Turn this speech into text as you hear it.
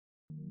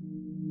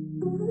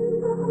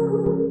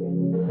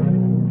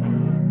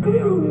Alright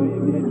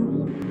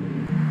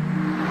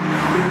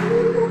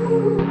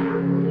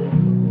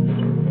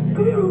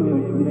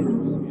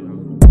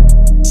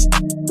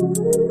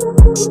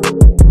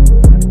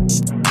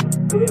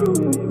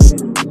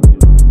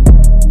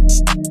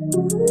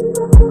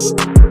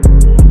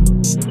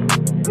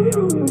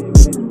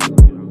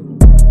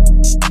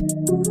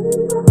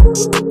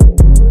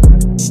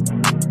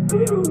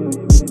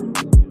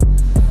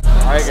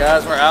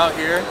guys, we're out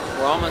here.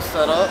 We're almost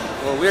set up.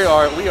 Well,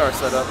 we are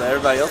set up, but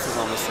everybody else is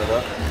almost set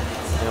up.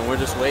 And we're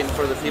just waiting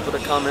for the people to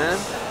come in.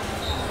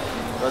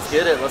 Let's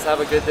get it. Let's have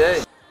a good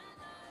day.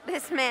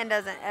 This man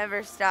doesn't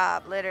ever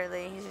stop,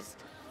 literally. He's just,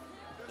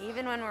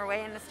 even when we're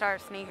waiting to start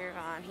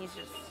Sneakercon, he's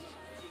just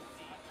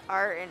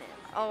arting it.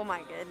 Oh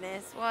my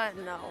goodness, what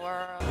in the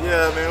world?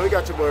 Yeah, man, we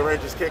got your boy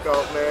Rangers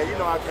kickoff, man. You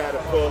know I kind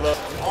of pull up.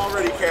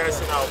 Already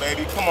cashing out,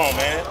 baby. Come on,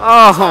 man.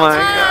 Oh my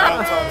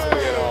God. Talk to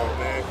me at all,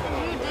 man. Come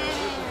on,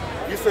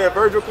 man. You said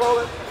Virgil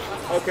calling?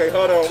 Okay,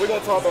 hold on. We're going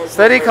to talk about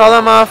Steady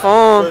calling my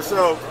phone. For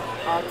sure.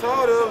 I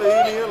told her,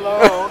 leave me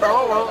alone.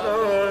 Don't want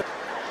her.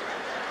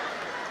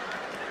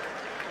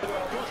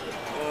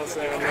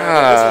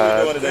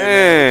 God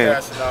dang.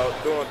 Cashing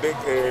out, doing big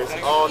pairs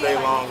all day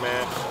long,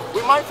 man.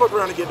 We might fuck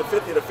around and get the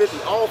 50 to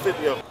 50, all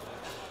 50 of them.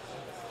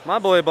 My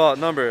boy bought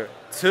number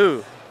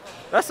 2.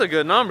 That's a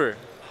good number.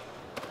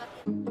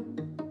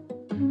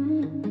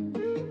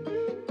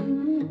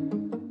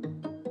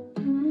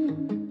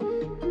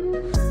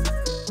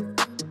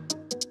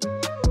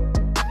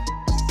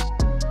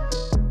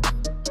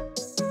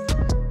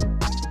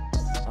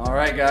 All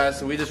right, guys,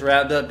 so we just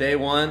wrapped up day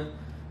 1.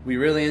 We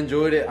really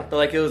enjoyed it. I feel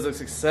like it was a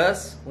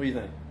success. What do you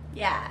think?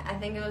 Yeah, I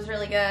think it was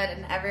really good,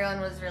 and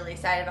everyone was really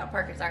excited about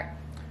Parker's art.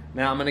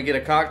 Now I'm gonna get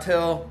a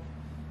cocktail.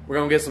 We're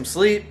gonna get some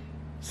sleep.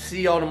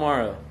 See y'all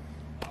tomorrow.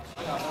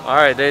 All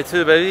right, day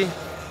 2, baby.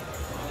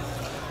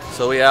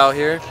 So we out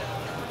here,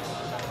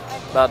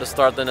 about to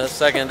start the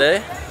second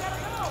day.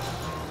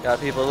 Got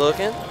people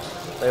looking.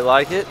 They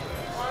like it.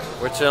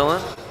 We're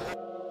chilling.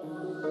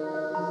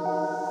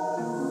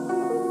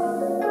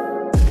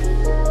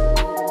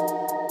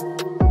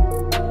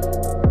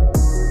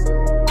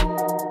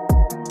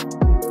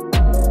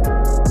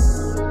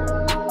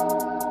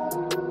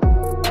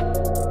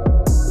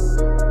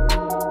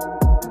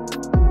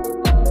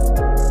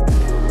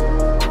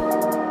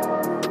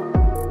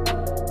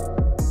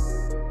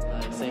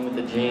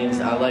 Jeans.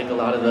 I like a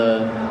lot of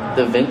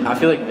I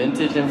feel like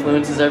vintage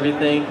influences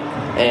everything,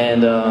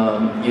 and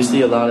you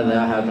see a lot of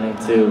that happening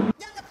too.